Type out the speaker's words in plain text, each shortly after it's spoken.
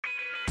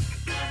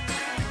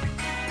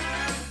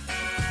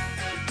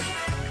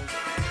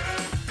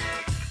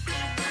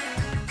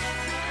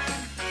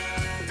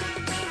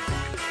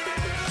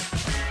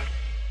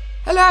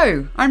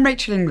Hello, I'm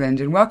Rachel England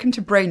and welcome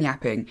to Brain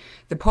Yapping,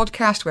 the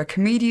podcast where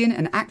comedian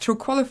and actual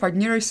qualified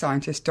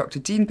neuroscientist Dr.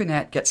 Dean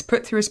Burnett gets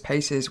put through his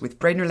paces with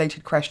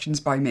brain-related questions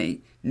by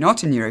me,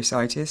 not a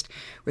neuroscientist,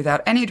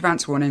 without any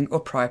advance warning or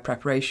prior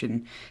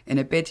preparation, in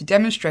a bid to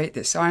demonstrate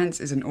that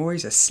science isn't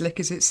always as slick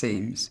as it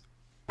seems.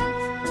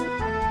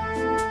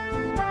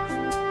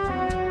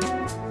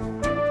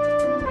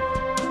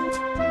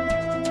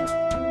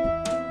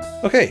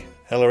 Okay,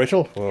 hello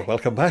Rachel, well,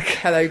 welcome back.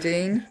 Hello,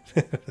 Dean.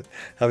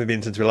 How have you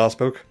been since we last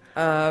spoke?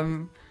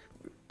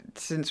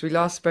 Since we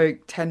last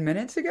spoke 10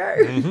 minutes ago.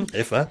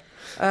 If that.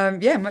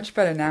 Yeah, much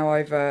better now.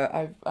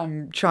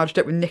 I'm charged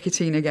up with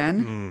nicotine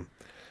again.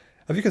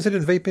 Have you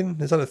considered vaping?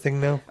 Is that a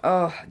thing now?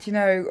 Oh, do you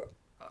know,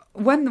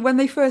 when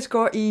they first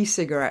got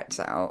e-cigarettes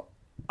out,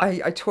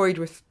 I toyed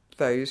with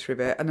those for a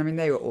bit, and I mean,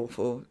 they were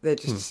awful. They're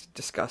just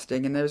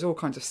disgusting, and there's all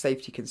kinds of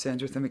safety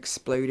concerns with them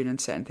exploding and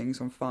setting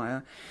things on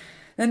fire.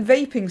 Then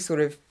vaping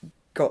sort of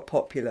got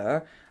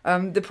popular.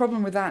 The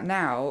problem with that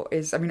now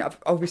is, I mean,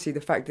 obviously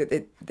the fact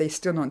that they're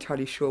still not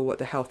entirely sure what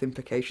the health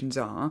implications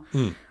are.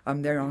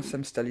 There are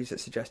some studies that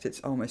suggest it's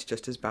almost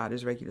just as bad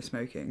as regular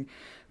smoking.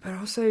 But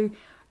also, you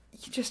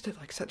just look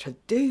like such a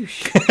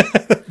douche.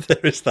 There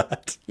is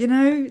that. You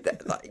know,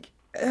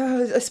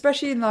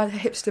 especially in like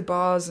hipster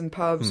bars and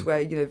pubs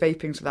where, you know,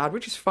 vaping's allowed,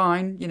 which is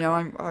fine. You know,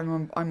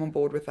 I'm on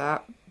board with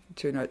that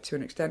to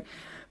an extent.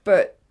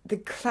 But the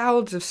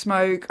clouds of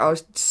smoke are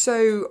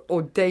so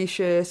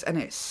audacious, and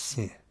it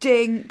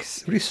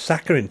stinks. Really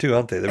saccharine too,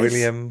 aren't they? They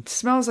really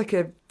smells like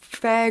a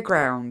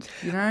fairground,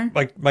 you know.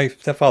 My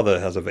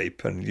stepfather has a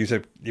vape, and he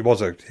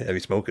was a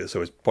heavy smoker,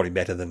 so it's probably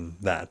better than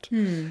that.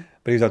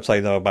 But he's outside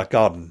in our back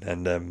garden,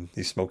 and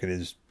he's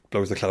smoking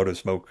blows the cloud of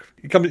smoke.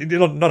 He comes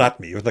not at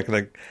me. It was like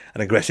an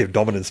aggressive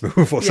dominance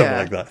move or something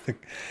like that. I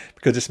think,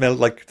 because it smelled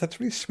like, that's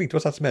really sweet.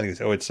 What's that smell? He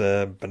said, it's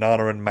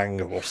banana and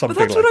mango or something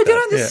like that. But that's what I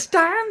don't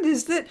understand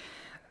is that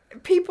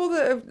people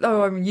that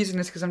I'm using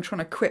this because I'm trying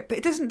to quit, but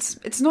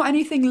it's not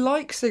anything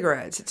like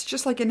cigarettes. It's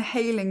just like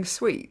inhaling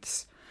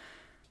sweets.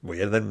 Well,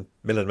 yeah, then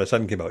Miller, my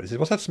son, came out. He said,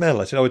 "What's that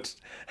smell?" I said,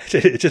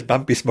 it's just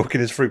Bambi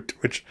smoking his fruit,"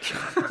 which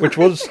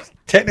was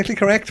technically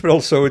correct, but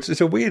also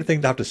it's a weird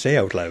thing to have to say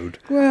out loud.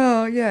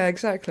 Well, yeah,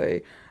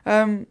 exactly.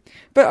 But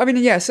I mean,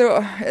 yeah,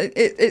 so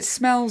it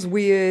smells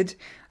weird.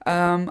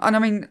 And I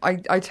mean, I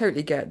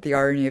totally get the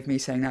irony of me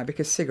saying that,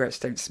 because cigarettes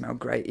don't smell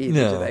great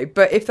either, do they?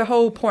 But if the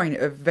whole point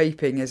of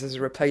vaping is as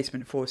a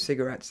replacement for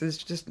cigarettes, there's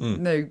just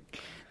no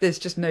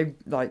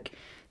like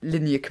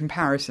linear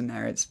comparison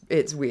there.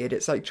 It's weird.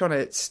 It's like trying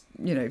to,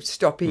 you know,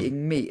 stop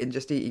eating meat and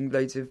just eating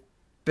loads of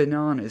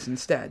bananas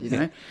instead, you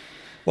know?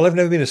 Well, I've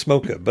never been a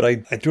smoker, but I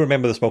do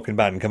remember the smoking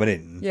ban coming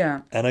in.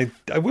 Yeah. And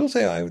I will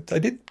say I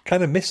did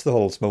kind of miss the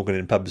whole smoking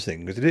in pubs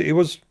thing, because it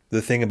was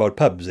the thing about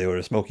pubs. They were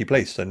a smoky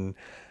place,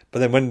 but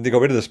then when they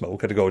got rid of the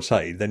smoke, had to go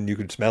outside, then you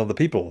could smell the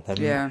people.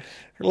 And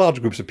large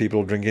groups of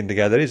people drinking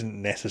together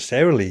isn't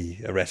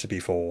necessarily a recipe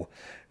for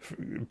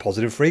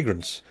positive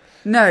fragrance.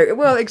 No,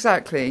 well,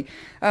 exactly.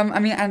 I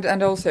mean,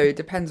 and also it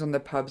depends on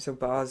the pubs or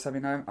bars. I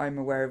mean, I'm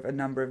aware of a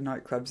number of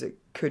nightclubs that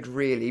could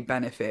really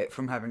benefit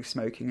from having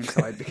smoking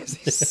inside because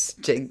they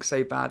stink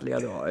so badly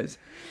otherwise.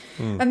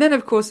 And then,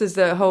 of course, there's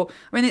the whole.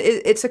 I mean,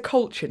 it's a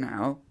culture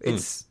now.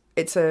 It's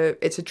a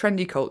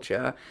trendy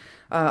culture.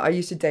 I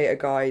used to date a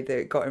guy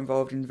that got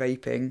involved in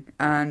vaping,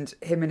 and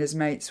him and his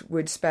mates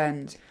would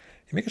spend.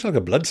 You make it sound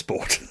like a blood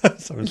sport.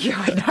 Yeah,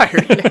 I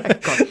know. Yeah,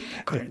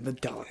 got it in the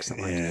dark side.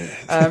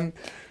 Yeah.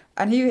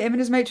 And him and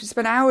his mates would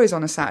spend hours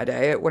on a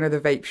Saturday at one of the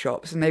vape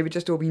shops, and they would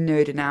just all be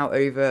nerding out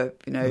over,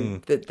 you know,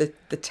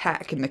 the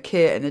tech and the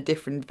kit and the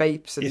different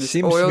vapes and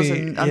the oils.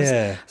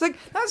 It's like,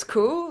 that's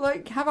cool.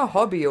 Like, have a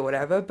hobby or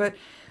whatever. But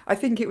I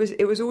think it was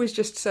always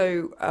just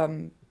so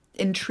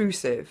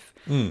intrusive.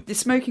 The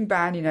smoking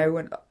ban, you know,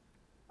 when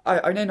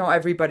I know not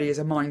everybody is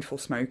a mindful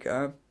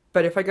smoker,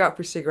 but if I go out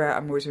for a cigarette,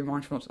 I'm always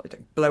mindful not to, I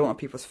don't blow on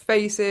people's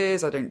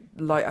faces, I don't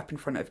light up in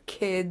front of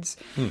kids,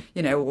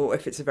 you know, or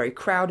if it's a very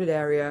crowded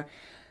area.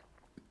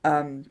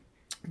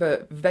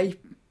 But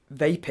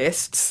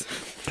vapists,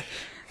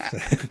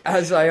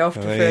 as I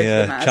often refer to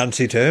them as,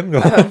 chancy term.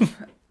 Go on.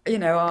 You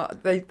know,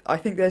 I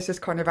think there's this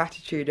kind of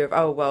attitude of,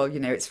 oh, well,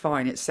 you know, it's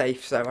fine, it's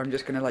safe, so I'm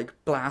just going to, like,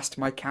 blast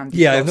my candy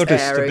Yeah, I've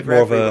noticed air a bit over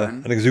more everyone.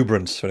 of an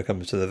exuberance when it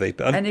comes to the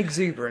vape. An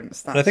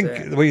exuberance, that's and I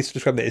think it. the way you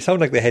described it sounds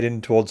like they're heading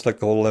towards, like,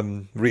 the whole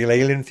real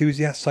ale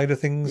enthusiast side of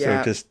things.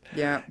 Yeah, so just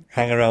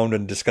hang around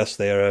and discuss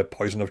their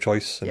poison of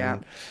choice.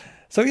 And,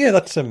 so, yeah,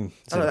 that's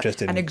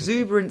interesting. An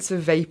exuberance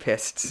of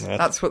vapists.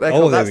 That's what they're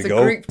called. There That's we the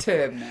go. group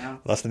term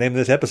now. That's the name of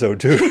this episode,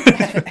 too.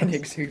 An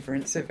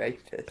exuberance of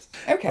vapists.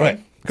 Okay, right,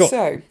 cool.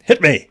 So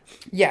hit me.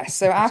 Yes,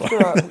 so after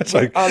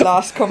our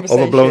last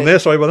conversation... Overblown there,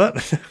 sorry about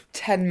that.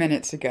 10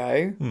 minutes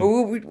ago.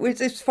 Well,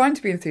 it's fine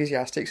to be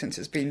enthusiastic since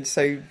it's been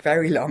so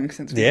very long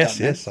since we've done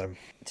this. Yes.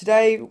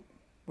 Today,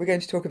 we're going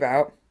to talk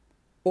about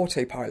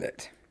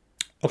autopilot.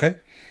 Okay.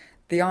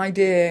 The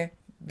idea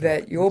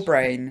that your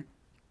brain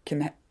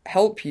can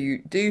help you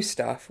do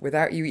stuff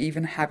without you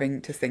even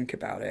having to think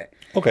about it.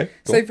 Okay.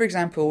 Cool. So, for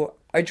example,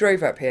 I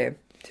drove up here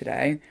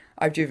today.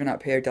 I've driven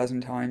up here a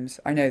dozen times.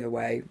 I know the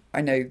way.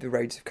 I know the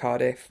roads of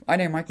Cardiff. I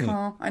know my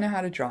car. I know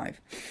how to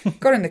drive.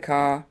 Got in the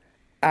car,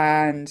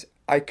 and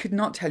I could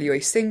not tell you a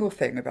single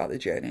thing about the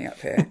journey up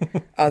here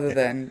other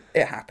than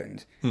it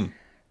happened.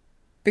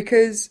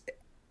 Because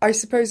I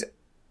suppose,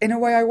 in a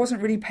way, I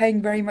wasn't really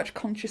paying very much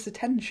conscious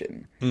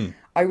attention.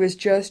 I was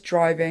just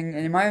driving,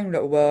 and in my own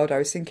little world, I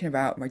was thinking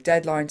about my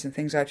deadlines and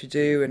things I had to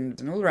do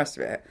and all the rest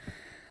of it.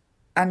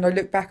 And I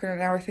look back on it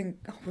now, I think,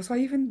 oh, was I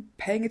even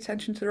paying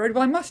attention to the road?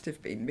 Well, I must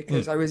have been,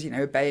 because I was,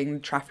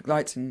 obeying traffic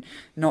lights and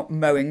not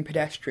mowing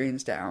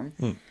pedestrians down.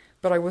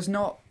 But I was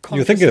not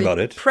consciously thinking about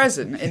it.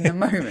 present in the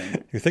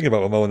moment. You're thinking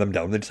about mowing them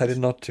down, they decided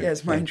not to. Yeah,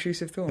 it's my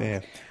intrusive thought. Yeah.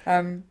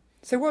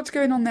 So what's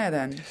going on there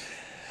then?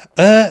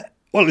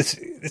 Well,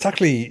 it's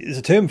actually, there's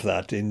a term for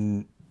that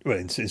in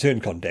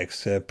certain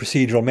contexts,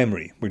 procedural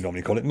memory. We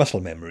normally call it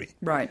muscle memory.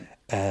 Right.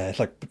 It's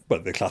like,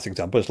 well, the classic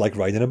example is like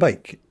riding a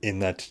bike, in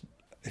that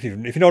if you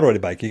know how to ride a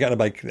bike, you get on a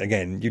bike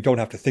again, you don't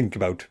have to think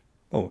about,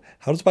 how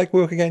does the bike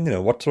work again?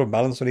 What sort of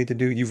balance do I need to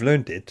do? You've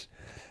learnt it,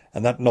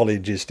 and that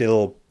knowledge is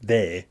still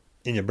there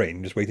in your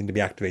brain, just waiting to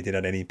be activated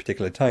at any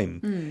particular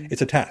time.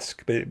 It's a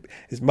task, but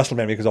it's muscle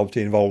memory, because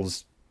obviously it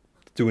involves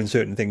doing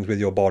certain things with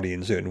your body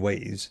in certain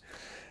ways,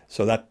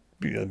 so that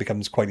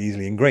becomes quite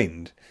easily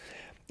ingrained.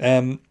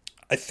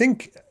 I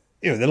think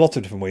there are lots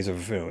of different ways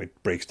of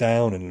it breaks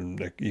down,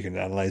 and you can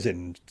analyze it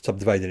and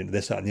subdivide it into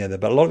this, that, and the other.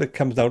 But a lot of it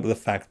comes down to the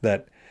fact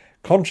that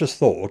conscious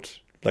thought,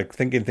 like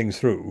thinking things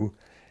through,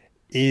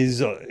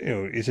 is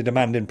is a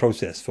demanding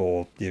process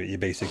for your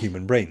basic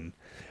human brain.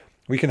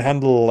 We can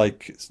handle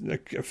like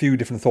a few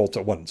different thoughts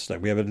at once.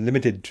 Like we have a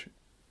limited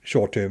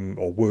short-term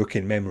or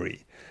working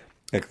memory.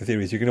 Like the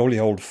theory is you can only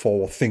hold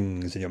 4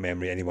 things in your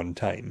memory at any one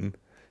time.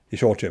 Your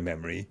short-term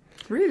memory.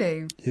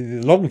 Really?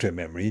 The long-term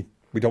memory,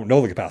 we don't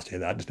know the capacity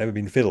of that. It's never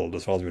been filled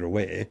as far as we're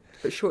aware.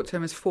 But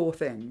short-term is 4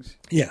 things?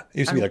 Yeah. It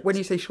used to be like, when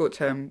you say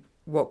short-term,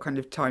 what kind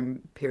of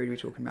time period are we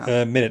talking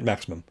about? Minute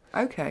maximum.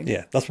 Okay.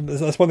 Yeah, that's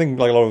one thing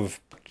like a lot of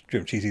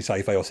cheesy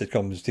sci-fi or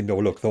sitcoms seem to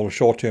overlook. The whole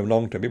short-term,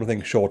 long-term. People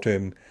think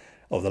short-term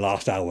of the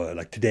last hour,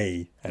 like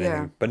today.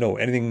 But no,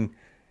 anything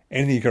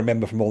you can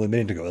remember from more than a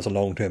minute ago, that's a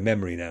long-term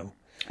memory now.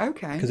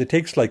 Okay. Because it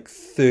takes like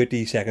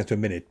 30 seconds to a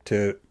minute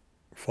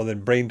for the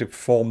brain to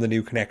form the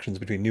new connections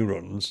between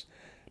neurons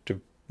to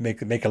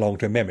make a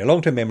long-term memory. A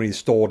long-term memory is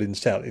stored in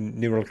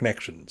neural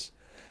connections.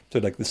 So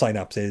like the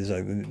synapses,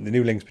 the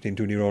new links between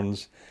 2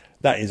 neurons,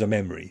 that is a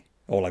memory.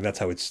 Or like that's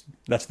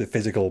the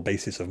physical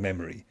basis of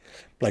memory.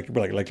 Like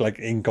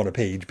ink on a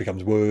page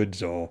becomes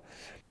words, or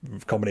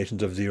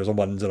combinations of zeros and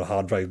ones on a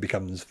hard drive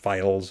becomes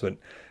files. And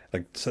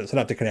like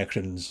synaptic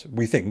connections,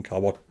 we think, are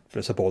what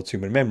supports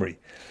human memory.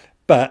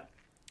 But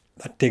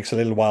that takes a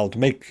little while to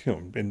make.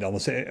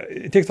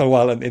 It takes a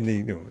while on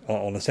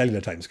a cellular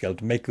timescale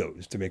to make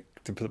those, to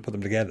put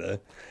them together.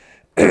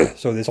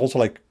 So there's also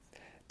like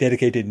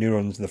dedicated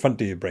neurons in the front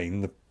of your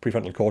brain, the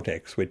prefrontal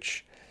cortex,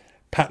 which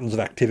patterns of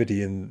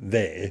activity in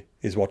there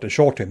is what the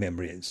short-term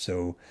memory is.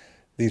 So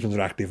these ones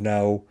are active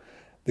now.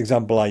 The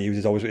example I use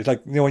is always, it's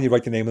like, when you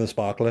write the name of the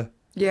sparkler?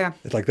 Yeah.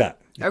 It's like that.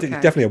 Okay. It's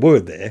definitely a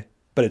word there,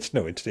 but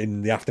it's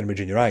in the after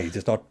image in your eyes.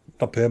 It's not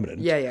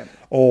permanent. Yeah.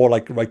 Or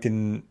like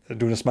doing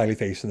a smiley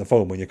face in the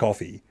foam on your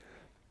coffee.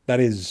 That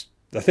is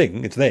the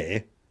thing. It's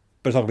there,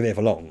 but it's not going to be there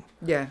for long.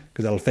 Yeah.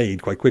 Because that'll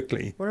fade quite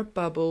quickly. Or a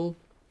bubble.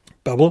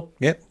 Bubble,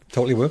 yeah,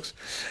 totally works.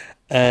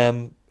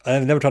 I've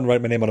never tried to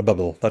write my name on a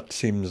bubble. That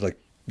seems like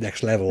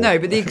next level. No,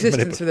 but the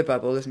existence of the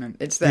bubble, isn't it?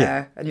 It's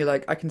there, and you're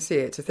like, I can see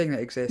it. It's a thing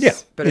that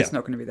exists, but it's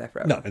not going to be there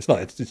forever. No, it's not.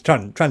 It's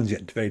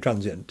transient, very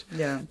transient.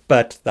 Yeah.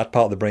 But that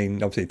part of the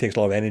brain, obviously, it takes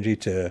a lot of energy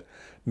to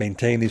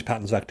maintain these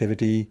patterns of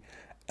activity,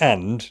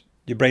 and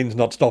your brain's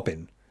not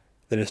stopping.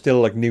 There is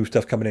still like new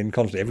stuff coming in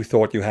constantly. Every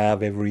thought you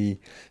have, every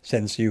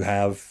sense you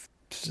have.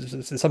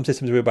 Some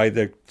systems whereby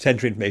the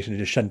sensory information is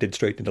just shunted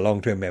straight into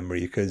long-term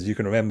memory, because you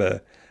can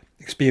remember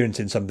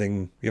experiencing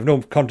something. You have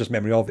no conscious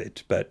memory of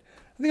it, but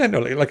I think I know,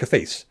 like a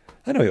face.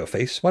 I know your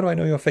face. Why do I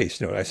know your face?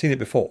 I've seen it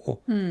before.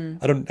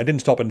 I didn't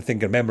stop and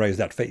think and memorize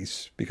that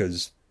face,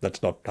 because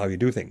that's not how you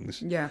do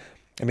things. Yeah.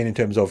 I mean, in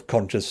terms of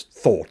conscious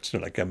thoughts,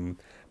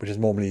 which is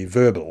normally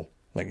verbal.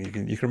 Like you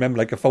can remember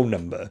like a phone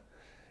number.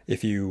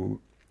 If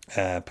you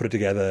put it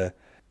together,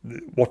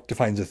 what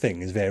defines a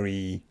thing is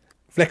very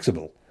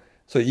flexible.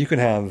 So you can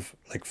have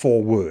like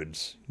 4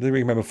 words. You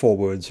remember 4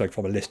 words like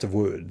from a list of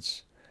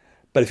words.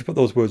 But if you put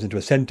those words into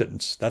a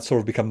sentence, that sort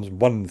of becomes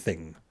one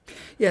thing.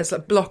 Yeah, it's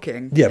like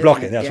blocking. Yeah,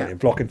 blocking. That's right.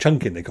 Blocking,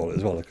 chunking, they call it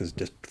as well, because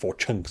just 4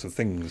 chunks of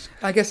things.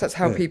 I guess that's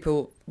how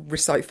people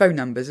recite phone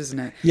numbers, isn't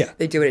it? Yeah.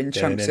 They do it in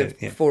chunks of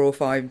 4 or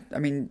 5. I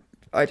mean,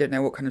 I don't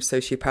know what kind of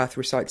sociopath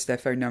recites their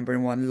phone number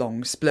in one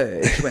long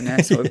splurge when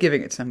they're sort of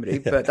giving it to somebody,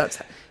 but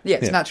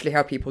it's naturally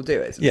how people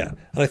do it, isn't it?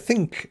 And I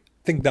think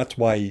that's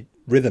why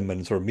rhythm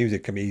and sort of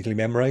music can be easily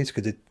memorized,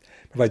 because it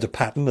provides a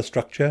pattern, a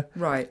structure.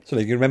 Right. So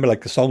like you remember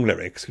like the song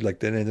lyrics,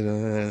 like and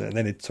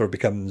then it sort of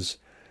becomes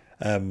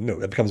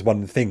it becomes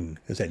one thing,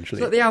 essentially.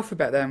 It's like the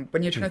alphabet then.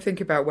 When you're trying to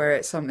think about where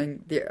it's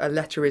something, a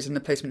letter is in the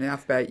placement in the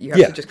alphabet, you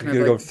have to just kind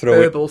of like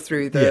burble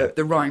through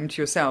the rhyme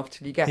to yourself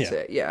till you get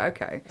it. Yeah,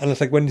 okay. And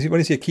it's like when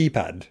you see a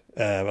keypad,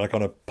 like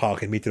on a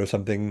parking meter or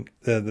something,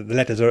 the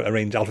letters are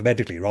arranged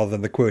alphabetically rather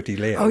than the QWERTY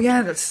layout. Oh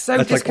yeah, that's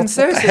so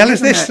disconcerting. Like, what the hell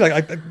is this?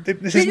 Like,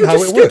 this isn't how it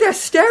works. You just stood there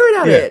staring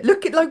at it.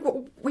 Look at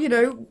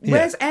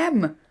where's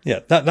M?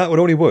 Yeah, that would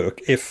only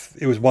work if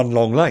it was one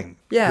long line.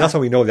 Yeah. That's how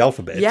we know the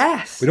alphabet.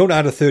 Yes. We don't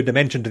add a third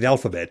dimension to the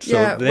alphabet.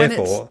 So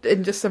therefore, when it's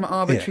in just some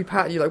arbitrary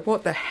pattern, you're like,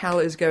 what the hell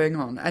is going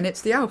on? And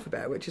it's the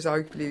alphabet, which is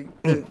arguably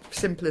the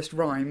simplest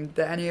rhyme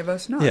that any of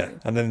us know. Yeah,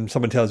 and then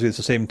someone tells you it's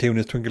the same tune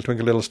as Twinkle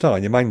Twinkle Little Star,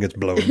 and your mind gets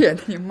blown. Yeah,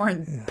 then your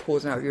mind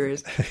pours out your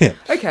ears. Yeah.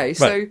 Okay,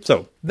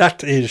 so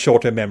that is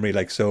short-term memory.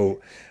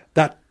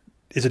 That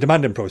is a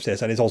demanding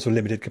process, and it's also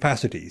limited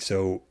capacity.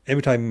 So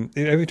every time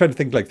you try to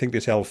think to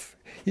yourself,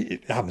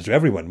 it happens to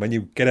everyone. When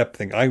you get up,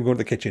 think, I'm going to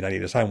the kitchen, I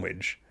need a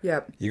sandwich.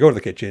 Yeah. You go to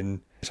the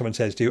kitchen, someone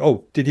says to you,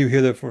 oh, did you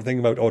hear the thing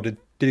about, or did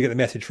you get the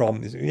message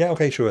from? Say, yeah,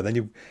 okay, sure. Then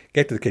you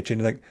get to the kitchen,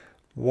 and like,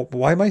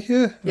 why am I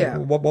here? Yeah.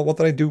 What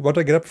did I do? What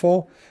did I get up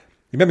for?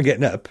 You remember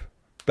getting up,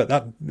 but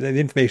the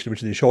information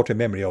which is in short-term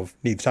memory of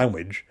need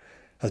sandwich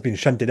has been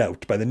shunted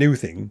out by the new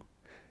thing.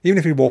 Even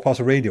if you walk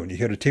past a radio and you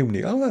hear a tune,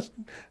 you go,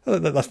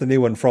 that's the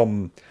new one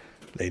from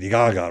Lady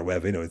Gaga or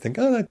whatever, you think,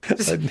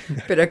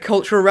 bit of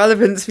cultural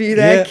relevance for you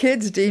there, Yeah.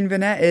 kids. Dean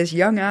Burnett is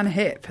young and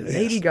hip.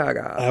 Lady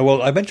Gaga.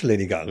 Well, I mentioned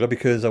Lady Gaga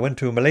because I went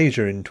to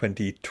Malaysia in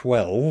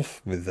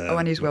 2012 with...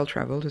 and he's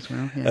well-travelled as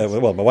well. Yes.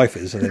 Well, my wife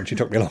is, and then she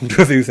took me along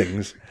to a few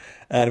things.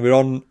 And we're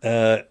on...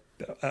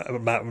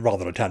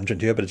 rather a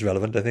tangent here, but it's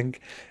relevant, I think.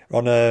 We're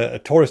on a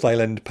tourist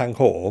island,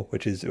 Pangkor,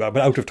 which is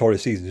out of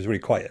tourist season, it's really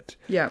quiet.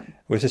 Yeah.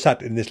 We're just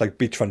sat in this like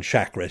beachfront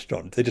shack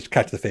restaurant. They just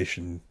catch the fish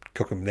and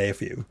cook them there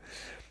for you.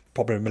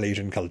 Proper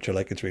Malaysian culture,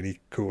 like it's really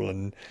cool.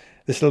 And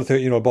this little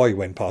 13-year-old boy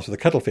went past with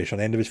a cuttlefish on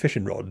the end of his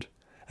fishing rod.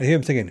 I hear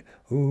him singing,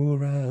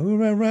 "Hoorah,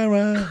 hoorah, rah,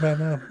 rah, rah,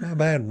 rah, my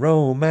bad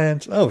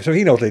romance." Oh, so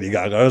he knows Lady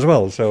Gaga as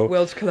well. So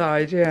Worlds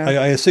collide, yeah.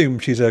 I assume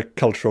she's a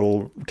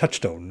cultural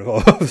touchstone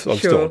of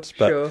sorts.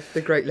 But, sure,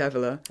 the great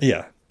leveller.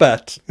 Yeah,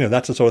 but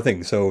that's the sort of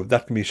thing. So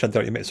that can be shut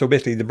out. So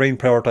basically, the brain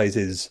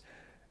prioritizes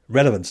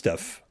relevant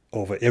stuff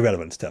over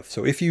irrelevant stuff.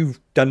 So if you've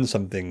done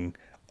something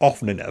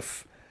often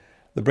enough,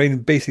 the brain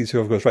basically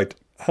sort of goes, right,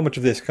 how much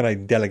of this can I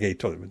delegate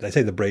to? I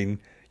say the brain,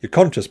 your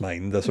conscious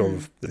mind, the sort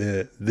of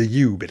the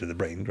you bit of the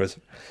brain,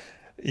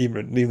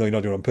 even though you're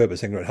not doing it on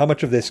purpose, saying, right, how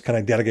much of this can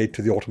I delegate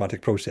to the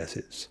automatic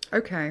processes?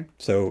 Okay.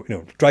 So,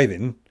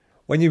 driving,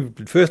 when you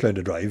first learn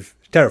to drive,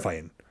 it's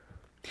terrifying.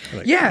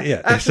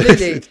 Yeah,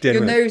 absolutely.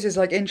 Your nose is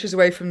like inches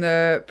away from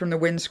the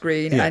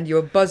windscreen, and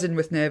you're buzzing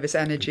with nervous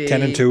energy.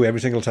 10 and 2 every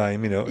single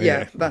time,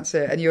 Yeah, that's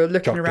it. And you're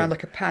looking around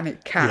like a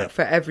panicked cat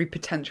for every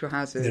potential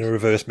hazard. In a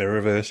reverse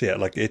mirror,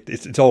 like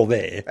it's all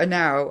there. And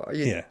now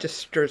you're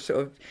just sort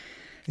of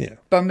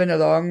bumbling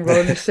along,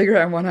 rolling a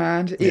cigarette in one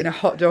hand, eating a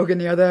hot dog in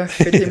the other,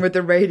 fiddling with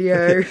the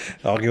radio,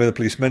 arguing with the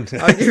policeman.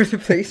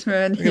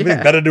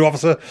 Better do,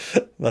 officer.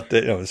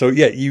 So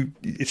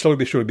it slowly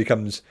but surely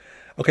becomes.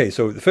 Okay,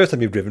 so the first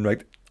time you've driven,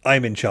 right,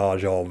 I'm in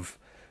charge of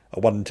a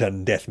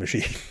 1-ton death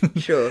machine.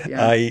 Sure,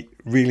 yeah. I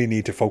really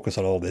need to focus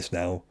on all this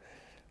now.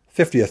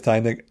 50th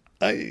time,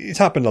 it's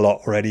happened a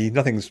lot already.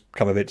 Nothing's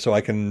come of it, so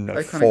I can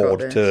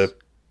afford to,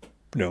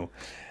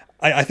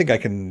 I think I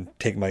can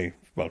take my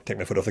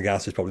foot off the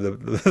gas is probably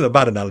the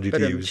bad analogy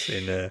to use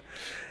in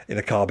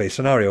a car-based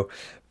scenario.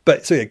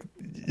 But so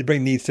the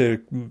brain needs to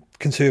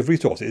conserve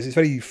resources. It's a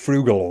very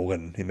frugal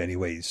organ in many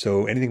ways.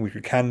 So anything which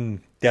we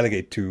can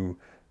delegate to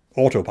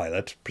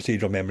autopilot,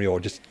 procedural memory, or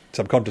just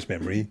subconscious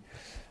memory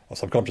or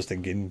subconscious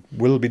thinking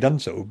will be done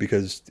so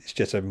because it's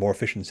just a more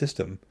efficient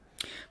system.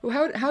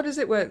 Well, how does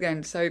it work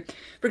then? So,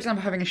 for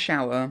example, having a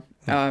shower,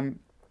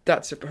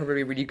 that's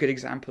probably a really good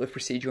example of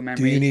procedural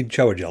memory. Do you need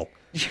shower gel?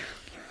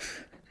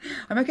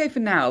 I'm okay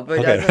for now,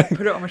 but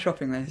put it on my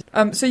shopping list.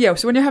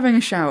 So when you're having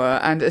a shower,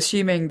 and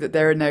assuming that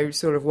there are no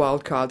sort of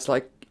wild cards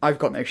like I've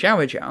got no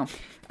shower gel,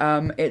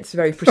 it's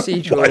very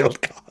procedural. Wild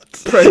cards.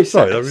 Process.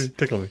 Sorry, that really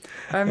tickled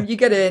me. You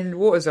get in,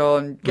 water's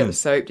on, get the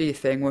soap, do your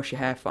thing, wash your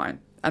hair, fine.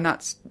 And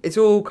it's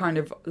all kind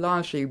of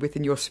largely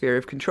within your sphere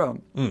of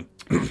control.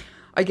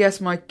 I guess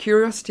my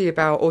curiosity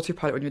about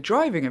autopilot when you're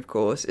driving, of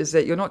course, is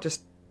that you're not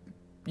just,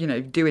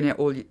 doing it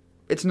all.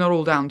 It's not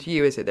all down to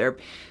you, is it? There are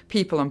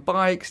people on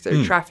bikes, there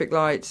are traffic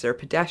lights, there are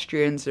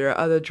pedestrians, there are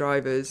other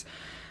drivers.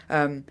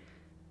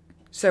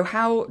 So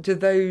how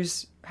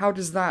does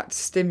that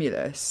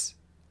stimulus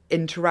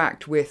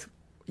interact with,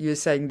 you're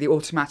saying, the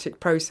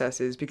automatic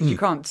processes? Because you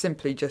can't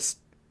simply just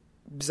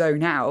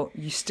zone out.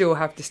 There still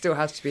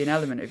has to be an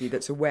element of you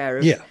that's aware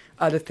of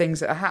other things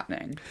that are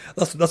happening.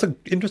 That's an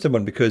interesting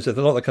one, because there's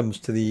a lot that comes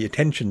to the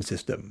attention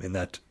system, in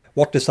that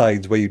what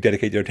decides where you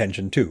dedicate your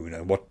attention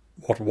to,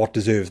 what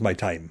deserves my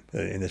time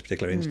in this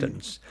particular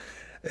instance.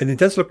 And it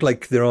does look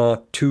like there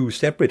are two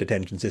separate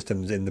attention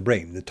systems in the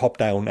brain, the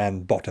top-down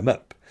and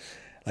bottom-up.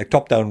 Like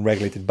top-down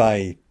regulated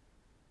by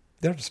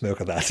You don't have to smirk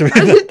at that. I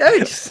mean, No,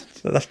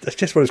 just, that's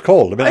just what it's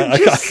called. I mean, I'm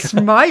just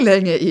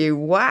smiling at you.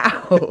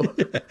 Wow.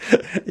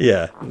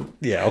 yeah,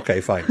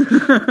 okay, fine.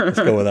 Let's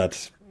go with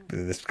that.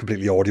 This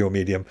completely audio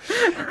medium.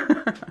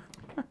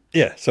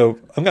 Yeah, so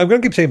I'm going to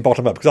keep saying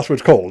bottom up because that's what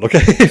it's called, okay?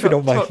 If you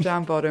don't mind. Top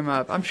down, bottom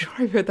up. I'm sure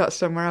I've heard that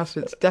somewhere else,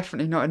 but it's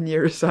definitely not a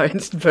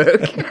neuroscience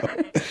book.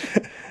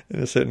 In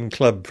a certain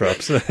club,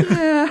 perhaps.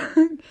 Yeah.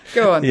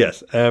 Go on.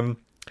 Yes. Again,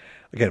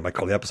 I might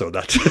call the episode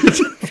that.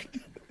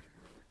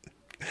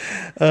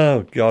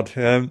 Oh, God.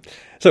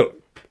 So,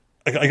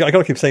 I got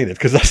to keep saying it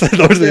because those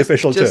are the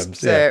official terms.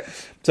 Say it.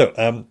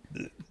 So,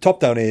 top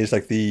down is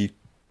like the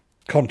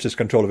conscious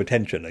control of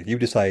attention. Like you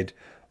decide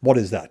what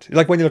is that.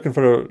 Like when you're looking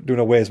for doing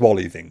a Where's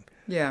Wally thing.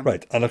 Yeah.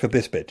 Right. I look at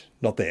this bit,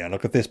 not there. I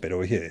look at this bit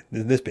over here.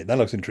 This bit that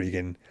looks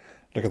intriguing.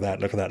 Look at that.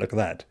 Look at that. Look at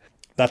that.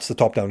 That's the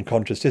top down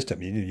conscious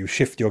system. You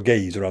shift your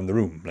gaze around the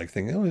room, like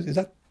thinking, oh, is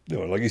that?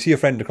 Like you see a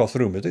friend across the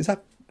room. Is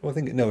that? Well, I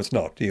think no, it's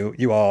not.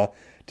 You are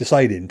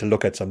deciding to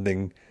look at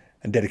something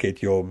and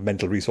dedicate your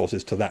mental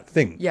resources to that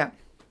thing. Yeah.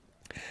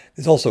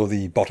 There's also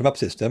the bottom-up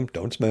system.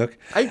 Don't smirk.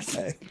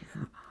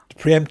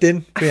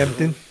 Preempting.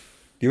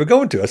 You were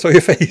going to. I saw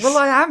your face. Well,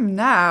 I am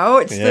now.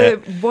 It's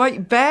the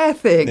white bear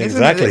thing,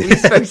 Exactly. isn't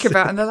it, that we spoke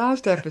about in the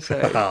last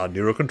episode.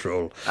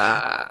 Neurocontrol.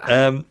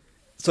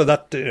 So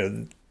that,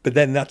 but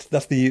then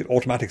that's the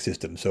automatic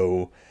system.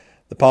 So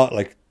the part,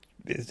 like,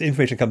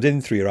 information comes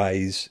in through your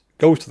eyes,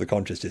 goes to the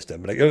conscious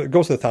system. Like, it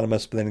goes to the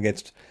thalamus, but then it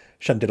gets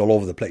shunted all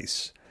over the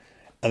place.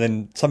 And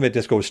then some of it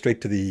just goes straight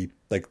to the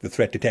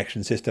threat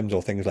detection systems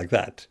or things like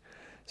that.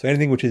 So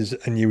anything which is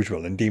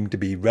unusual and deemed to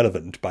be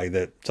relevant by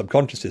the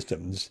subconscious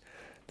systems,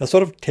 that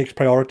sort of takes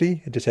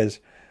priority. It just says,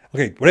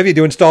 okay, whatever you're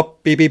doing,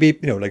 stop, beep, beep,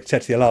 beep, like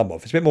sets the alarm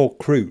off. It's a bit more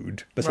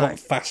crude, but it's a lot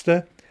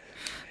faster.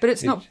 But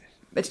it's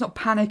not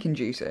panic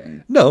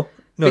inducing. No.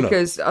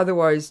 Because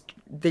otherwise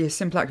the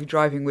simple act of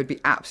driving would be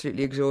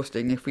absolutely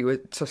exhausting if we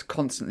were just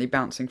constantly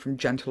bouncing from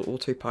gentle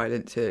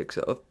autopilot to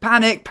sort of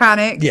panic.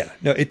 Yeah,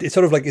 no, it's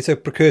sort of like it's a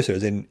precursor,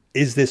 as in,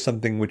 is this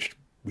something which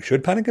we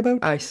should panic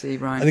about? I see,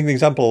 right. I think the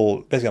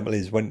best example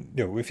is when,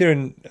 if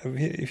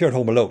you're at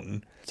home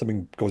alone,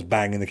 something goes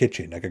bang in the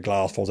kitchen, like a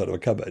glass falls out of a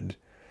cupboard,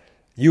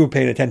 you were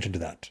paying attention to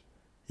that.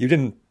 You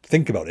didn't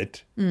think about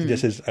it. It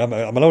just says, I'm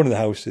alone in the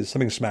house, there's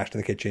something smashed in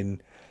the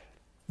kitchen,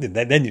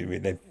 then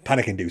you're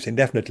panic-inducing,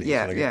 definitely.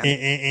 Yeah, so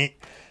like,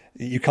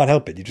 you can't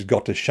help it. You just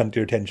got to shunt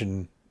your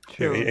attention.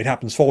 Sure. It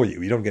happens for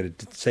you. You don't get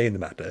to say in the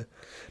matter.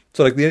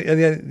 So like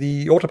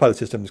the autopilot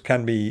systems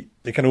can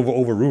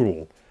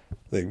overrule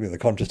the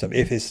conscious system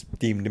if it's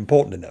deemed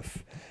important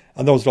enough.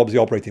 And those are obviously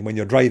operating when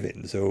you're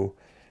driving. So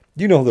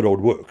you know how the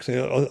road works.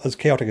 As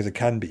chaotic as it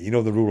can be, you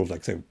know the rules.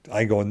 Like, so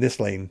I go in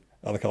this lane,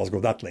 other cars go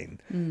that lane.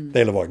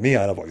 They'll avoid me,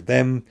 I'll avoid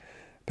them.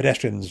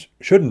 Pedestrians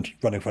shouldn't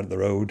run in front of the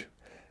road.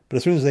 But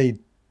as soon as they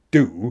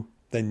do,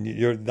 then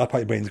that part of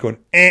your brain's going,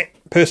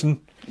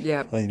 person.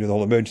 Yeah. And then you do the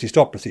whole emergency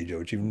stop procedure,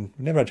 which you've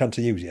never had a chance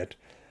to use yet.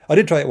 I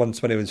did try it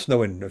once when it was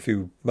snowing a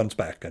few months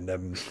back,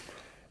 and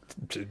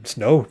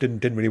snow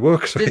didn't really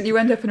work. So didn't you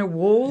end up in a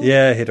wall?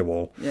 Yeah, I hit a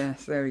wall.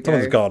 Yes, there we go.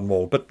 Someone's garden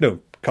wall, but no,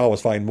 car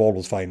was fine, wall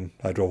was fine.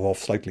 I drove off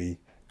slightly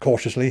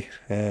cautiously.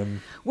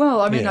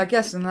 Well, I mean, I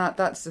guess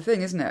that's the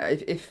thing, isn't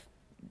it? If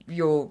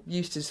you're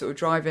used to sort of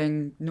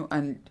driving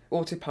and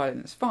autopilot,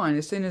 that's fine.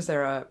 As soon as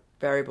there are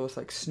variables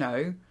like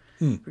snow,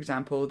 for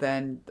example,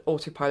 then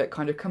autopilot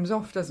kind of comes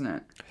off, doesn't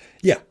it?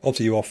 Yeah,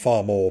 obviously you are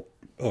far more,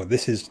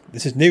 this is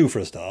new for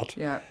a start.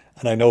 Yeah.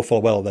 And I know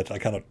full well that I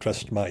cannot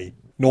trust my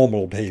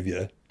normal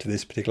behaviour to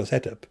this particular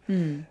setup.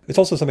 It's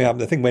also something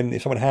happens, I think,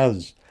 if someone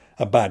has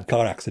a bad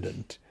car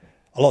accident,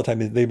 a lot of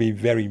times they'll be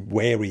very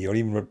wary or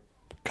even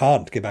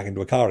can't get back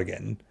into a car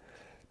again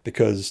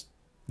because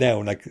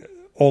now, like,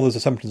 all those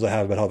assumptions I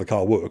have about how the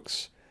car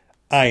works,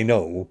 I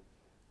know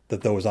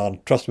that those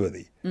aren't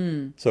trustworthy.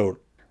 So,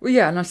 well,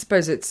 yeah, and I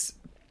suppose it's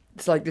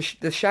like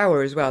the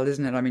shower as well,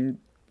 isn't it? I mean,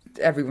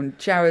 everyone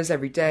showers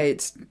every day.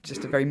 It's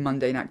just a very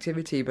mundane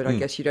activity, but I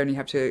guess you'd only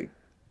have to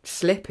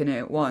slip in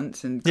it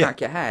once and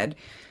crack your head,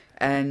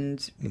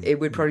 and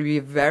it would probably be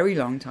a very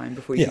long time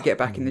before you could get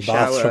back in the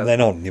baths shower. From then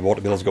on, your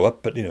water bills go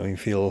up, but you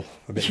feel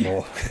a bit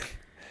more.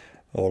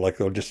 Or like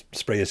they'll just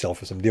spray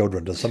yourself with some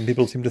deodorant, as some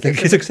people seem to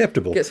think is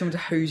acceptable. Get someone to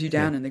hose you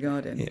down in the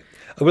garden. Yeah.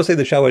 I will say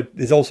the shower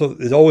there's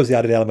always the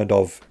added element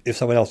of if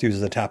someone else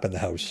uses a tap in the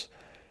house,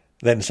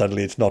 then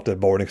suddenly it's not a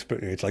boring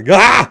experience. It's like,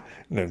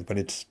 when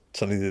it's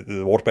suddenly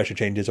the water pressure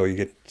changes or you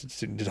get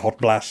just a hot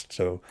blast.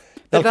 So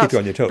that'll keep you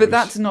on your toes. But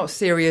that's not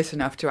serious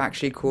enough to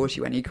actually cause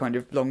you any kind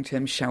of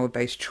long-term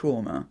shower-based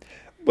trauma.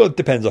 Well, it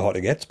depends how hot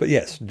it gets. But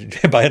yes,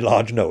 by and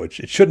large, no. It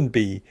shouldn't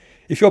be.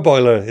 If your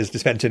boiler is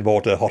dispensing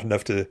water hot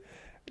enough to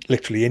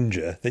literally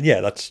injure, then yeah,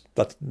 that's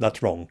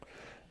wrong.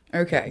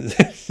 Okay.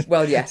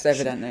 Well, yes,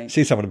 evidently.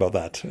 See someone about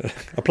that.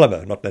 A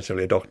plumber, not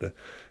necessarily a doctor.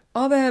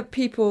 Are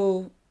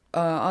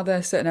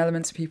there certain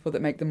elements of people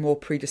that make them more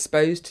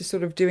predisposed to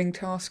sort of doing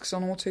tasks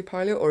on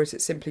autopilot, or is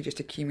it simply just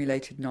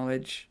accumulated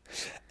knowledge?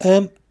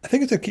 I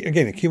think it's,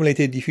 again,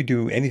 accumulated. If you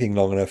do anything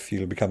long enough,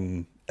 you'll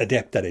become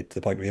adept at it to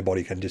the point where your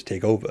body can just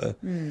take over.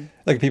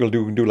 Like people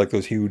do like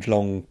those huge,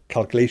 long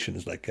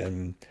calculations, like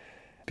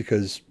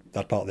because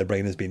that part of their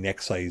brain has been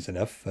exercised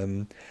enough.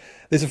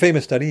 There's a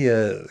famous study,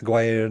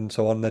 Guire and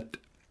so on, that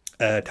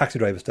taxi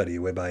driver study,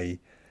 whereby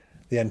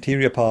the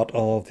anterior part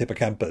of the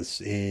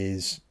hippocampus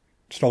is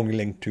strongly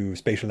linked to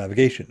spatial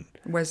navigation.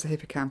 Where's the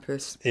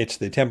hippocampus? It's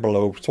the temporal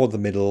lobe, towards the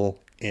middle.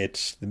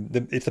 It's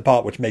the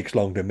part which makes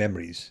long-term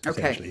memories,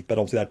 essentially. Okay. But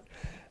obviously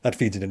that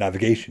feeds into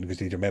navigation because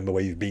you need to remember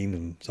where you've been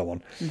and so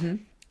on. Mm-hmm.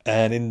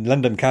 And in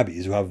London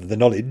cabbies who have the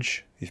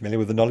knowledge, are you familiar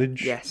with the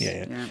knowledge? Yes.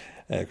 Yeah.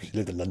 Because you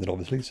live in London,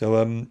 obviously.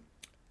 So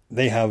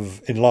they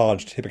have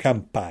enlarged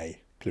hippocampi,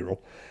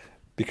 plural,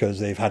 because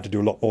they've had to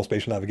do a lot more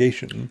spatial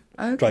navigation.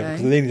 Okay.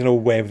 So they need to know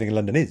where everything in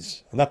London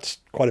is. And that's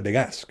quite a big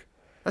ask.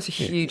 That's a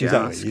huge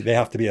Exactly. ask. They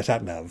have to be a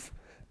sat-nav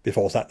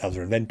before sat-navs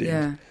were invented.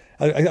 Yeah.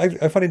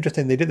 I find it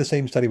interesting, they did the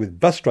same study with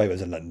bus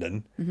drivers in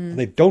London, and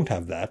they don't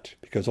have that,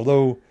 because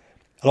although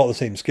a lot of the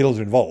same skills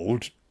are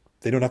involved,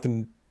 they don't have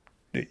to...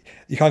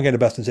 You can't get a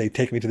bus and say,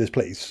 take me to this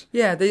place.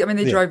 Yeah, they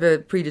drive a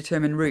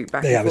predetermined route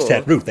back They and have forth. a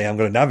set route. They haven't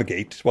got to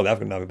navigate. Well, they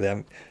haven't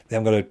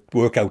got to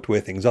work out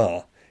where things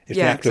are. It's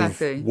the act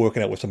exactly. of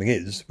working out what something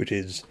is, which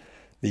is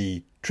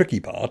the tricky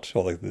part,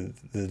 or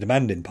the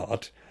demanding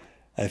part.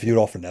 And if you do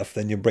it often enough,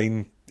 then your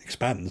brain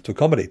expands to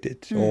accommodate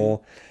it.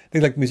 Or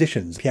things like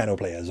musicians, piano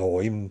players,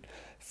 or even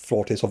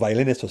flautists or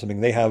violinists or something,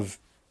 they have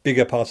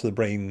bigger parts of the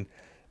brain,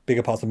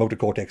 bigger parts of the motor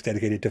cortex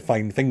dedicated to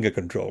fine finger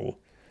control,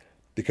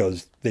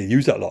 because they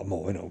use that a lot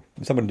more.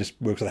 If someone just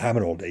works with a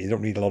hammer all day, you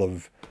don't need a lot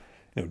of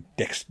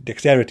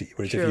dexterity.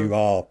 Whereas if you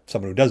are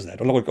someone who does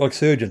that, or like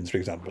surgeons, for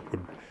example,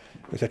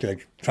 especially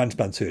like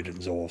transplant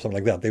surgeons or something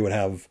like that, they would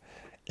have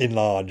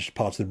enlarged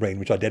parts of the brain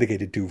which are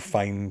dedicated to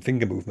fine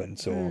finger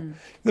movements. Or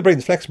the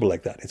brain's flexible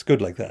like that. It's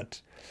good like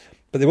that.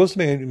 But there was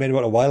something I made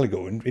about a while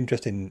ago,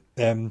 interesting,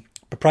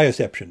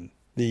 proprioception,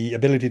 the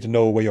ability to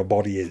know where your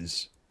body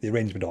is, the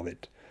arrangement of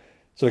it.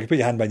 So if you put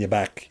your hand behind your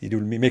back, you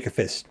make a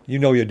fist, you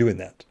know you're doing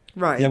that.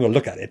 Right. You're not going to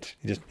look at it.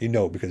 You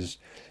know because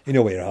you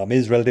know where your arm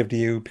is relative to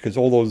you, because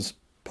all those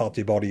parts of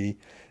your body,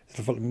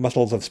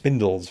 muscles have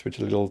spindles, which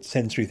are little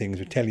sensory things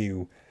which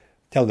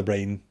tell the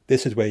brain,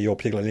 this is where your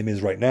particular limb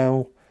is right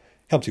now.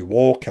 Helps you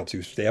walk, helps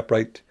you stay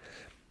upright.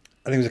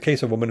 I think it was a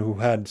case of a woman who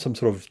had some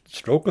sort of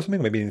stroke or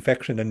something, maybe an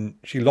infection, and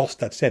she lost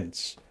that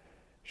sense.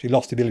 She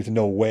lost the ability to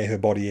know where her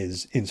body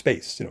is in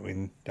space,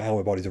 in how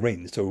her body's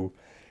arranged. So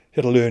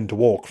she had to learn to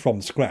walk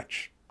from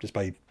scratch just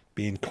by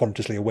being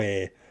consciously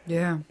aware,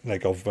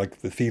 of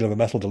the feel of a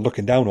muscle to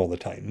looking down all the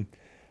time.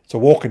 So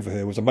walking for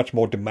her was a much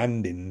more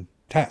demanding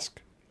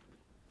task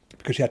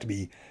because she had to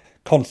be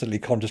constantly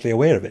consciously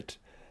aware of it.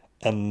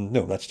 And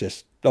that's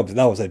just, obviously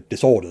that was a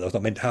disorder, that was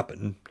not meant to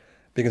happen.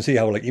 But you can see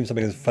how even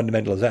something as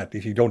fundamental as that,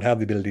 if you don't have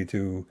the ability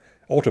to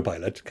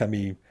autopilot, can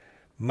be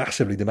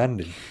massively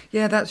demanding.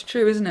 Yeah, that's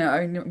true, isn't it?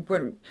 I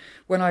mean,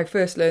 when I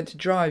first learned to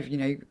drive,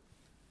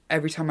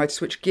 every time I'd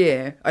switch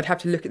gear, I'd have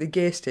to look at the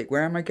gear stick.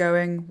 Where am I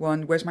going?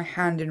 Where's my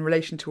hand in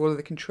relation to all of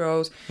the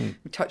controls? I'm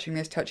touching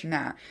this, touching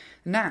that.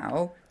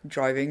 Now,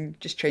 driving,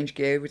 just change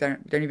gear. We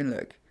don't even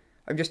look.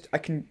 I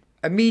can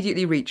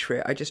immediately reach for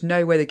it. I just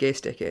know where the gear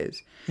stick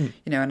is.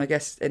 And I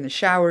guess in the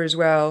shower as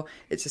well,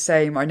 it's the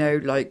same. I know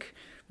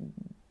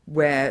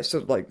where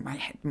sort of like my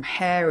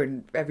hair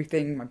and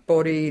everything, my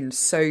body and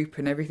soap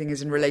and everything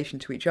is in relation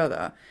to each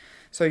other.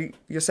 So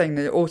you're saying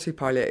that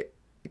autopilot,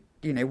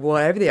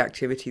 whatever the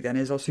activity then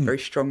is also very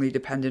strongly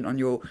dependent on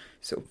your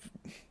sort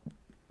of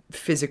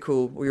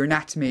physical or your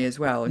anatomy as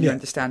well and your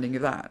understanding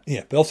of that.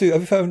 Yeah, but also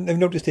I've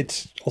noticed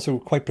it's also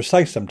quite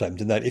precise sometimes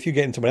in that if you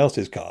get in someone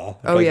else's car,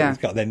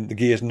 then the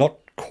gear is not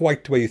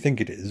quite the way you think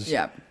it is.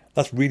 Yeah.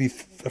 That's really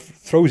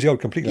throws you out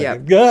completely.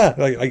 Yeah.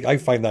 I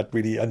find that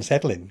really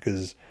unsettling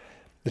because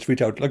let's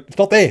reach out. It's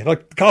not there. The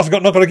car's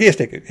not got a gear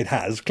stick. It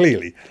has,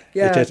 clearly.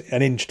 Yeah. It's just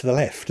an inch to the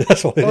left.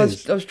 That's all it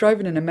is. I was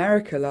driving in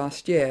America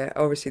last year.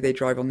 Obviously, they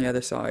drive on the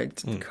other side.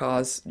 The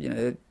cars,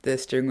 the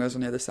steering wheel's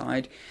on the other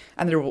side.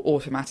 And they're all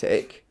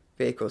automatic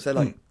vehicles. They're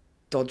like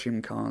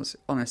dodging cars,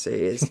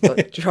 honestly. It's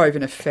like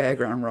driving a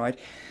fairground ride.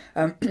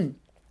 And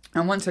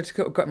once I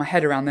got my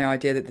head around the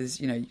idea that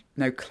there's,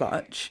 no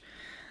clutch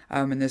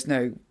and there's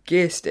no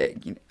gear stick,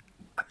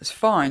 it's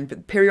fine,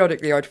 but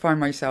periodically I'd find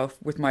myself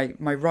with my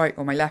right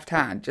or my left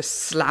hand just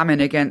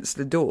slamming against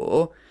the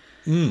door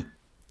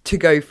to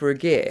go for a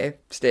gear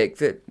stick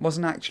that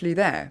wasn't actually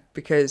there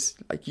because,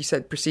 like you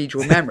said,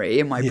 procedural memory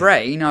in my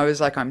brain, I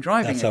was like, I'm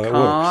driving That's a how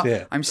car, it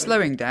works, I'm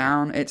slowing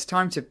down, it's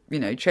time to,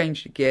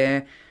 change the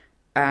gear,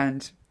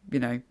 and,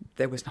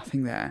 there was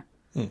nothing there.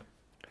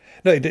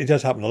 No, it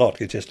does happen a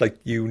lot. It's just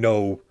like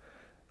the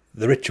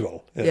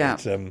ritual. Yeah.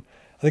 It's,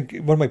 I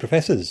think one of my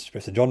professors,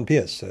 Professor John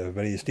Pierce, a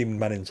very esteemed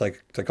man in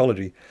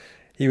psychology,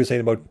 he was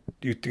saying about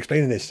you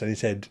explaining this, and he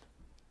said,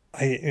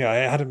 I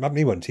had it happen to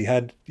me once.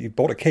 He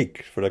bought a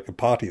cake for like a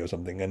party or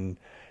something, and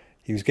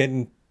he was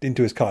getting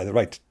into his car.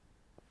 Right,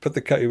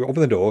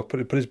 open the door,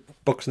 put his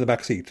books in the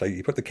back seat. Like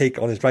he put the cake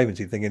on his driving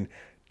seat, thinking,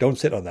 "Don't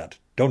sit on that.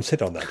 Don't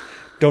sit on that.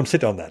 Don't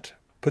sit on that."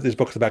 Put his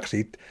books in the back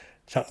seat,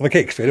 sat on the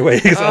cake straight away.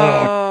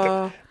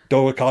 Car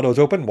door's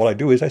open. What I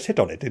do is I sit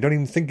on it. I don't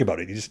even think about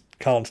it. You just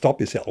can't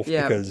stop yourself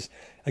because,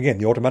 again,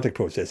 the automatic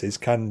processes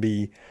can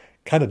be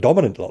kind of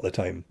dominant a lot of the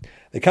time.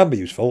 They can be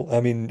useful. I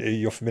mean,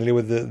 you're familiar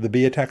with the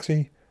beer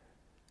taxi?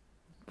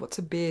 What's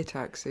a beer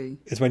taxi?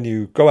 It's when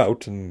you go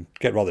out and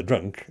get rather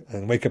drunk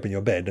and wake up in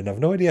your bed and have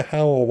no idea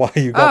how or why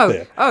you got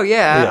there. Oh,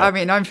 yeah. I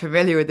mean, I'm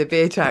familiar with the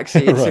beer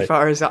taxi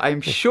insofar as I'm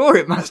sure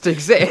it must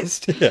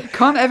exist.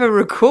 Can't ever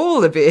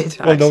recall a beer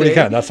taxi. Well, nobody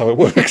can. That's how it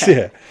works,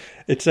 yeah.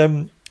 It's,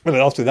 well,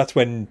 also that's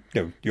when,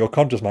 your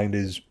conscious mind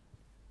is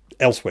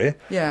elsewhere.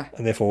 Yeah.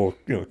 And therefore,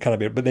 kind of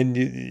be, but then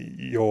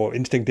your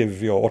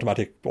instinctive, your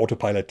automatic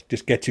autopilot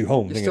just gets you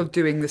home. You're still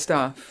doing the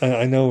stuff.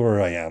 I know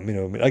where I am,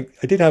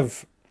 I did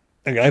have,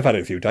 I've had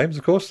it a few times,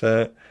 of course.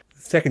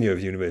 Second year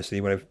of university,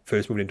 when I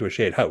first moved into a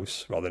shared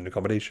house rather than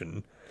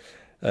accommodation,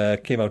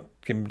 came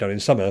down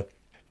in summer,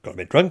 got a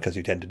bit drunk, as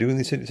you tend to do in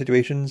these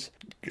situations.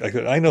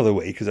 I know the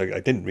way, because I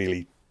didn't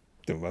really,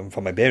 I'm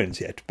from my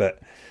parents yet, but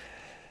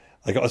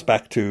I got us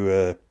back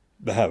to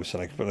the house,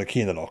 and I put the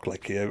key in the lock.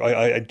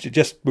 I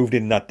just moved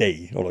in that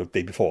day, or the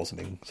day before or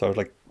something, so I was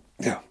like,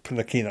 putting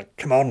the key in,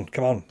 come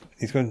on.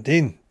 He's going,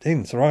 Dean,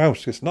 it's the wrong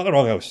house. It's not the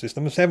wrong house. It's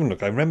number 7.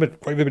 Look, I remember it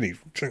quite vividly.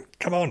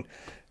 Come on.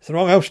 It's the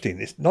wrong house,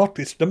 Dean. It's not.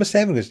 It's number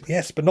 7. He goes,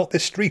 yes, but not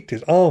this street.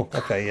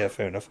 Okay, yeah,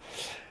 fair enough.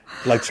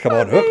 Lights come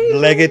on.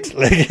 Leg it.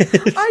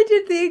 I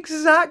did the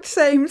exact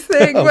same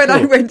thing when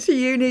I went to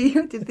uni.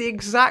 I did the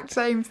exact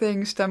same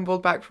thing.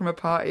 Stumbled back from a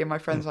party and my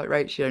friend's like,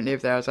 Rach, you don't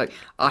live there. I was like,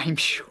 I'm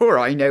sure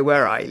I know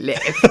where I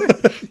live.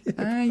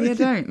 You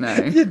don't know.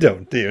 You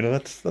don't, do you? No,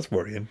 that's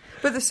worrying.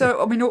 But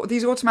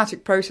these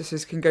automatic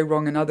processes can go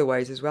wrong in other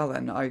ways as well.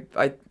 Then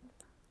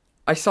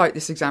I cite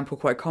this example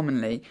quite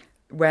commonly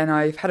when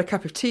I've had a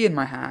cup of tea in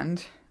my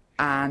hand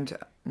and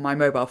my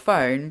mobile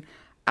phone,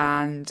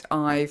 and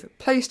I've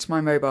placed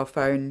my mobile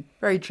phone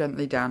very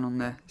gently down on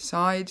the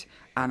side,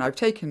 and I've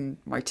taken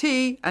my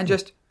tea and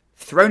just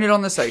thrown it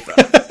on the sofa.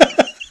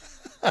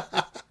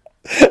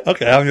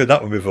 Okay, I haven't heard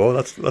that one before.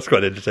 That's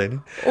quite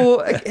entertaining.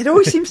 Or it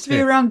always seems to be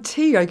around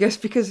tea, I guess,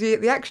 because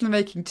the action of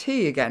making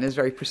tea, again, is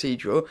very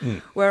procedural,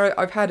 where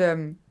I've had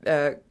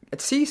a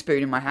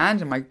teaspoon in my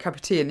hand and my cup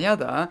of tea in the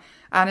other,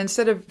 and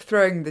instead of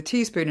throwing the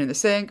teaspoon in the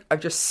sink, I've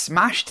just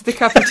smashed the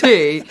cup of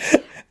tea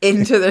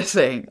into the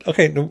sink.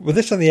 Okay, now, with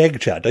this on the egg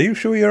chat, are you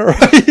sure you're all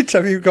right?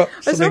 Have you got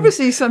something? There's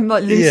obviously some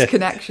loose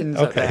connections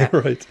up there. Okay,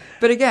 right.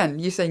 But again,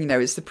 you're saying,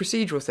 it's the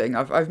procedural thing.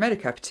 I've made a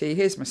cup of tea,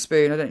 here's my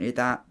spoon, I don't need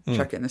that,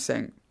 chuck it in the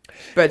sink.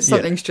 But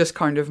something's just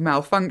kind of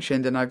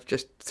malfunctioned and I've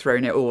just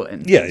thrown it all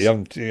in. Yeah, you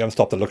haven't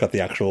stopped to look at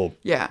the actual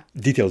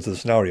details of the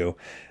scenario.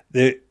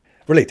 They're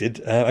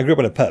related. I grew up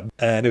in a pub,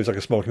 and it was like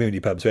a small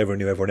community pub, so everyone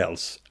knew everyone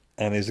else.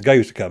 And there's a guy who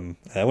used to come,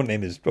 I won't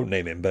name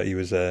him, but he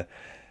was a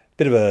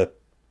bit of a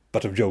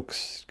butt of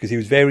jokes, because he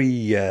was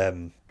very,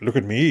 look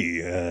at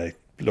me,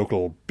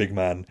 local big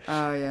man.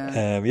 Oh,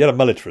 yeah. He had a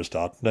mullet for a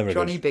start.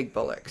 Johnny Big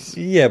Bollocks.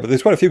 Yeah, but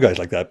there's quite a few guys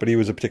like that, but he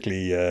was a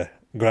particularly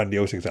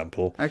grandiose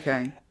example.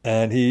 Okay.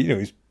 And he,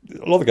 a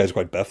lot of the guys are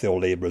quite buff, they're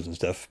all labourers and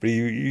stuff, but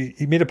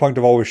he made a point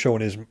of always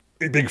showing his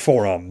big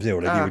forearms, he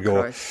would go,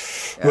 look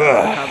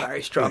how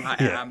very strong I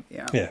am.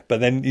 Yeah, but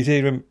then you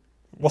say to him,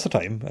 what's the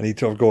time? And he'd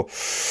sort of go,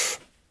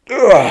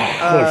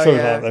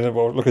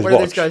 and look at his watch.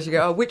 Those guys you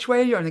go, which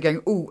way are you? And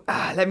they're going,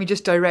 let me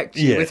just direct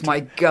you with my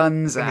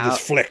guns out.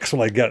 Just flex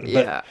when I get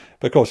it.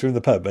 But of course, you're in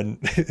the pub,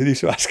 and they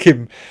used to ask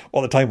him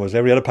what the time was.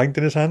 Every had a pint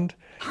in his hand.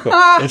 He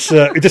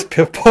just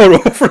pour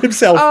over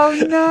himself. Oh,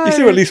 no. He used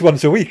to at least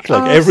once a week,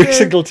 every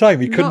single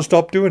time. He couldn't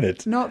stop doing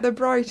it. Not the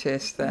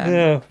brightest, then.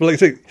 Yeah. Well,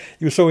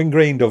 he was so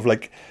ingrained of,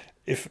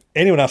 if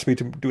anyone asked me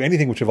to do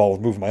anything which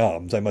involved moving my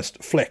arms, I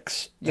must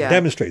flex and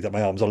demonstrate that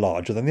my arms are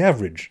larger than the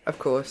average. Of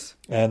course.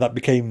 And that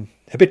became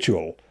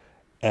habitual.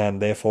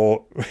 And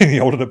therefore, he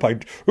ordered a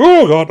pint,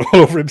 all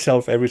over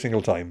himself every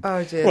single time.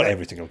 Oh, dear. Well,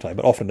 every single time,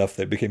 but often enough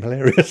that it became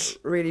hilarious.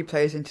 Really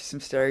plays into some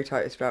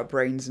stereotypes about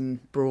brains and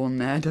brawn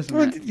there, doesn't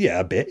it? Yeah,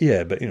 a bit,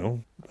 yeah. But,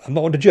 I'm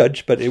not one to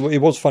judge, but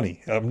it was funny.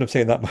 I'm not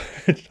saying that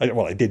much.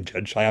 I did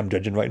judge. I am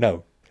judging right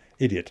now.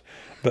 Idiot.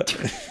 But...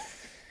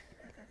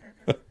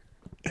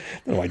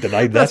 No, I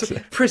denied that. That's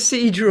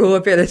procedural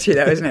ability,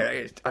 though, isn't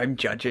it? I'm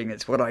judging.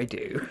 It's what I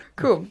do.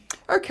 Cool.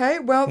 Okay.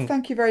 Well,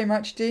 thank you very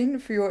much, Dean,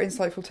 for your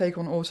insightful take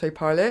on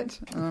autopilot.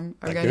 I'm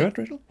going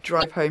to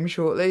drive home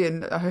shortly,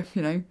 and I hope,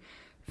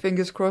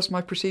 fingers crossed,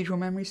 my procedural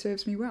memory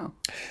serves me well.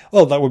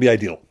 Well, that would be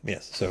ideal.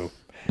 Yes. So,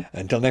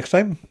 until next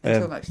time.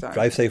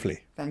 Drive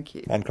safely. Thank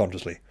you. And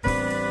consciously.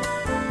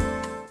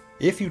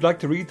 If you'd like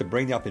to read the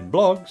Brain-Yapping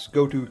blogs,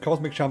 go to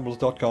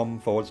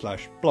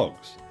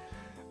cosmicshambles.com/blogs.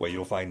 where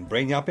you'll find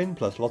Brain-Yapping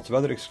plus lots of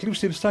other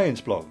exclusive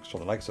science blogs from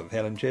the likes of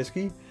Helen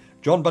Chesky,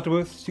 John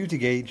Butterworth, Susie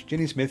Gage,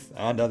 Ginny Smith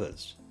and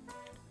others.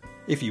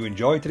 If you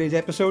enjoyed today's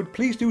episode,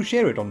 please do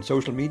share it on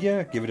social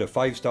media, give it a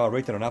 5-star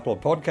rating on Apple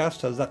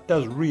Podcasts, as that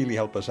does really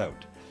help us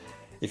out.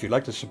 If you'd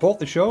like to support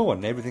the show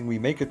and everything we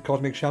make at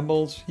Cosmic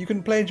Shambles, you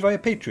can pledge via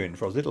Patreon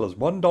for as little as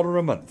 $1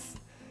 a month.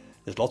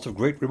 There's lots of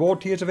great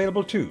reward tiers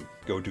available too.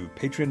 Go to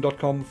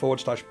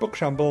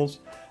patreon.com/bookshambles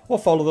or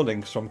follow the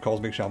links from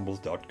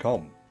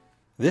cosmicshambles.com.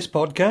 This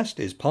podcast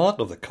is part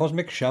of the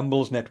Cosmic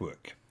Shambles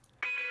Network.